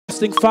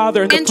everlasting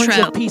Father and the Prince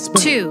of Peace.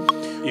 But you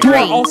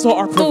are also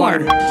our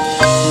provider.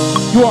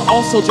 You are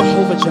also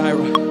Jehovah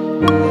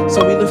Jireh.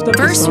 So we lift up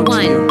verse 1.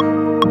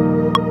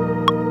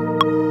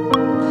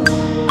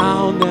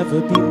 I'll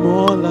never be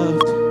more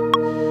loved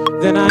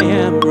than I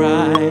am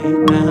right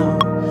now.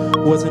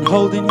 Wasn't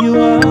holding you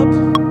up,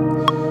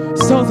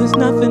 so there's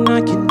nothing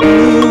I can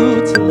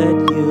do to let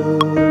you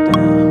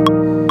down.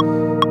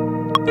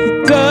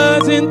 It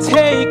doesn't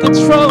take a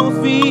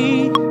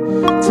trophy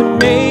to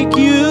make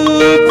you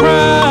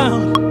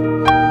proud.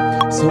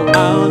 So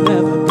I'll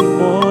never be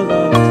more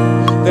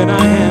loved than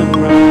I am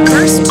right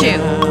verse 2.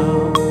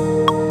 now.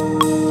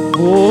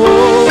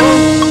 Oh,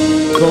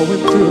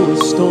 going through a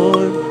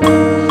storm,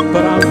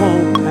 but I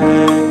won't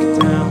back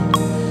down.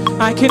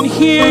 I can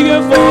hear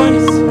your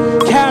voice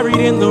carried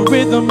in the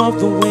rhythm of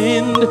the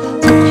wind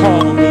to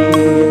call me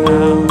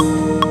out.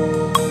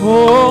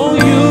 Oh,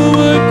 you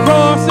would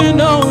cross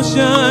an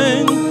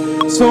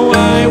ocean so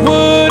I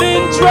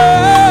wouldn't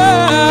drown.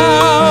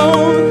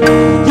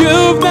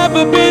 You've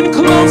never been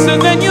closer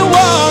than you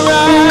are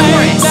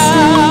right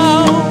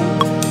now.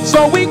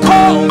 So we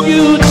call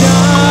you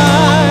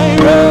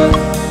Jireh.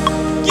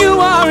 You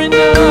are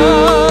enough.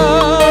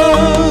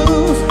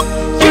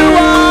 You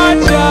are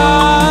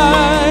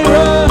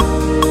Jireh.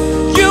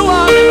 You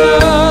are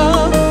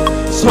enough.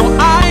 So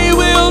I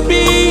will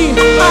be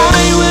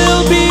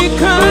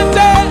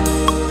content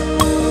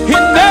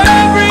in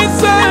every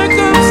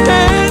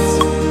circumstance.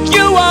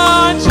 You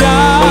are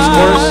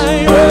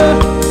Jireh.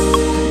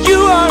 You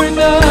are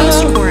enough.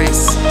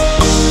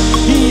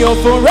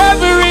 You're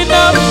forever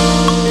enough,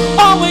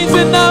 always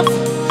enough.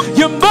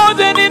 You're more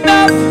than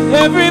enough.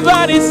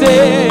 Everybody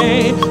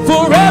say,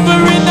 forever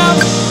enough,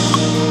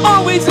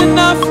 always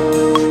enough.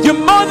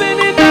 You're more than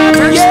enough.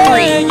 Verse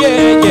 3.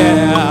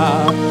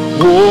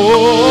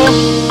 Oh,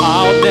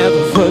 I'll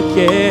never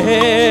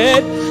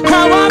forget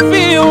how I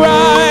feel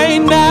right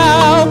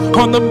now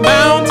on the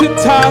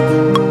mountaintop.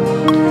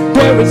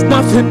 There is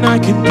nothing I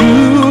can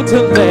do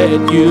to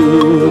let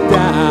you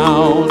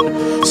down.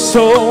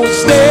 So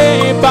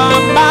stay by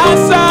my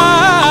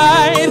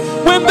side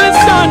when the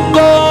sun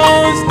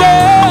goes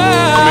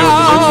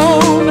down.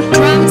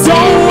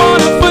 Don't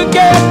wanna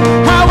forget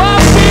how I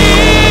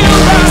feel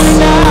right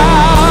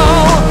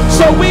now.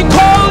 So we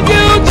call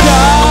you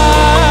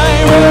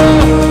Jireh.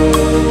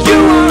 You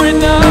are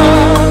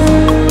enough.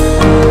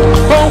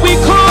 Oh, we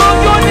call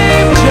your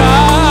name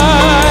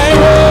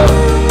Jireh.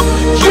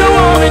 You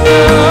are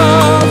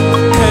enough.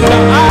 And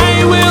I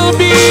will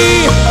be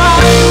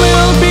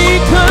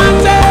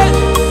content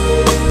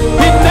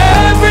in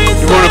every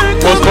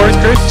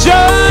circumstance.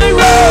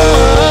 Jireh.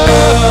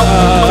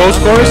 Post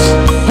chorus.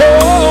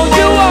 Oh,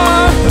 you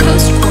are.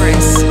 Post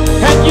chorus.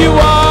 And you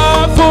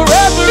are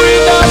forever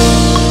enough.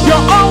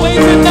 You're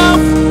always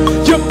enough.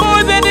 You're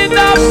more than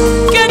enough.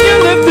 Can you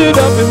lift it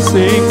up and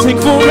sing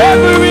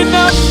forever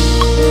enough?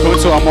 Go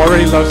to I'm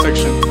already loved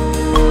section.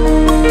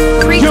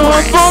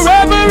 You're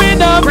forever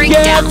enough.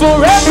 Yeah,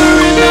 forever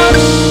enough.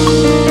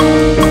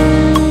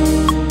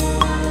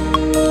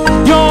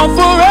 You're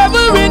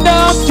forever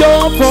enough.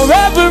 You're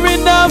forever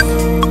enough.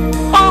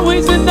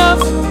 Always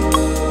enough.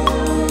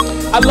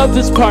 I love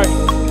this part.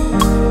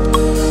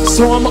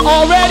 So I'm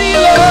already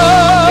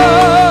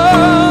loved.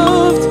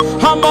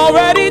 I'm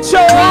already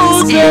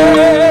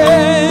chosen.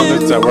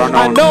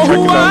 I know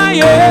who I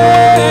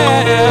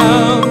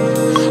am.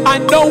 I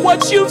know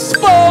what you've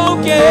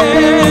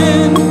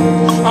spoken.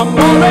 I'm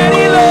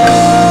already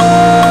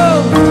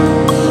loved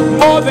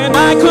more than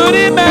I could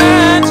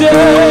imagine.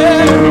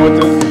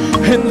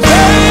 And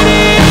that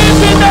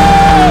is enough.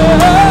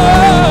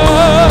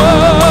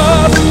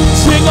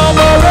 Sing, I'm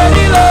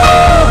already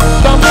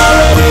loved.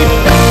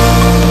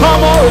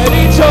 I'm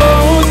already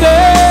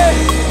chosen.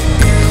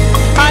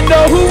 I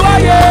know who I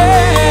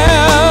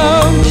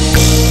am.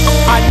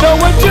 I know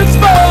what you've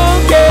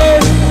spoken.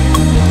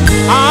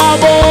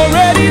 I'm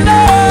already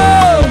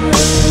loved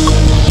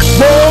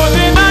more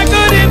than I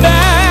could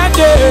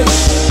imagine.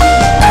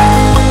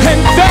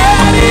 And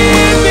that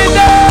is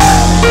enough.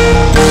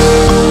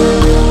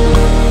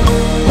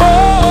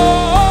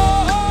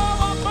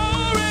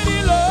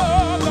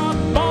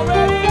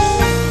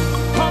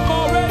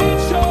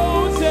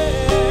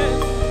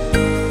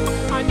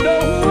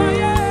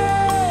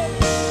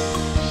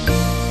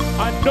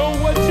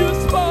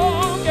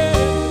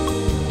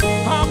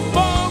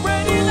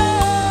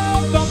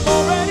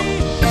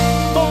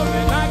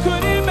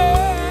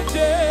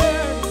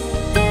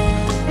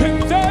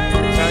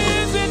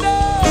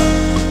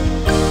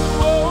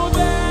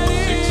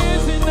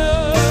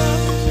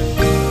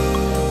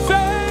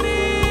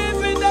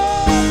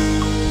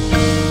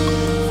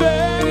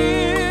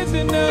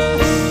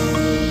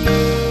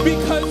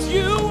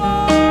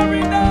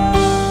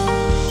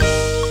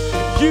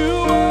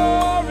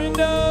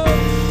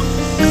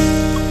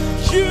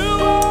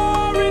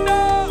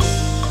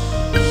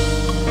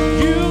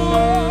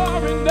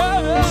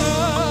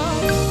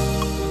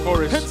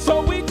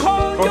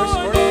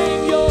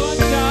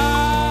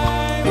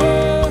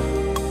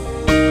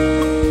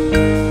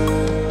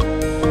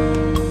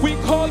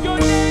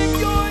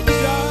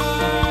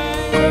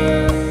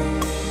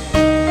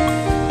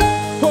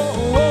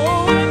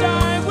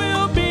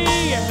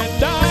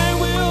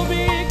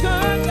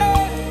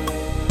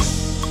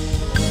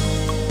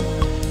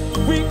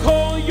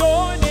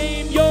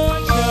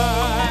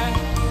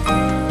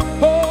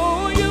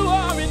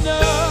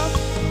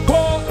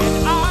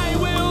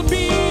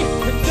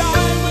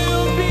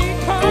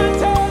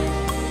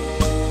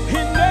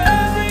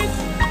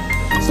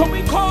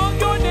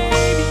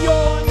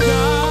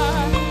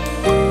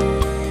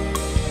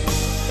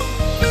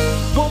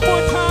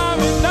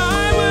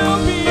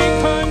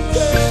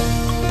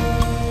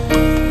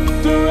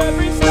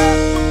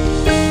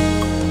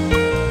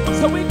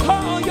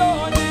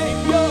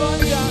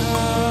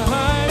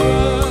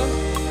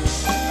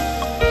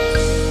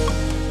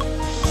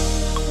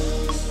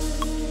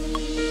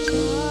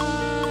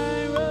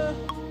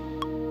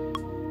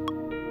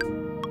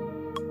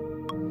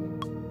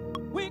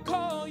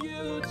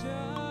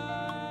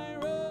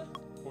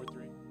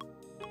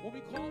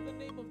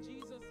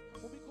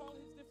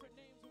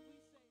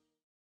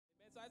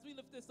 as we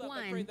lift this up, I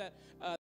One. pray that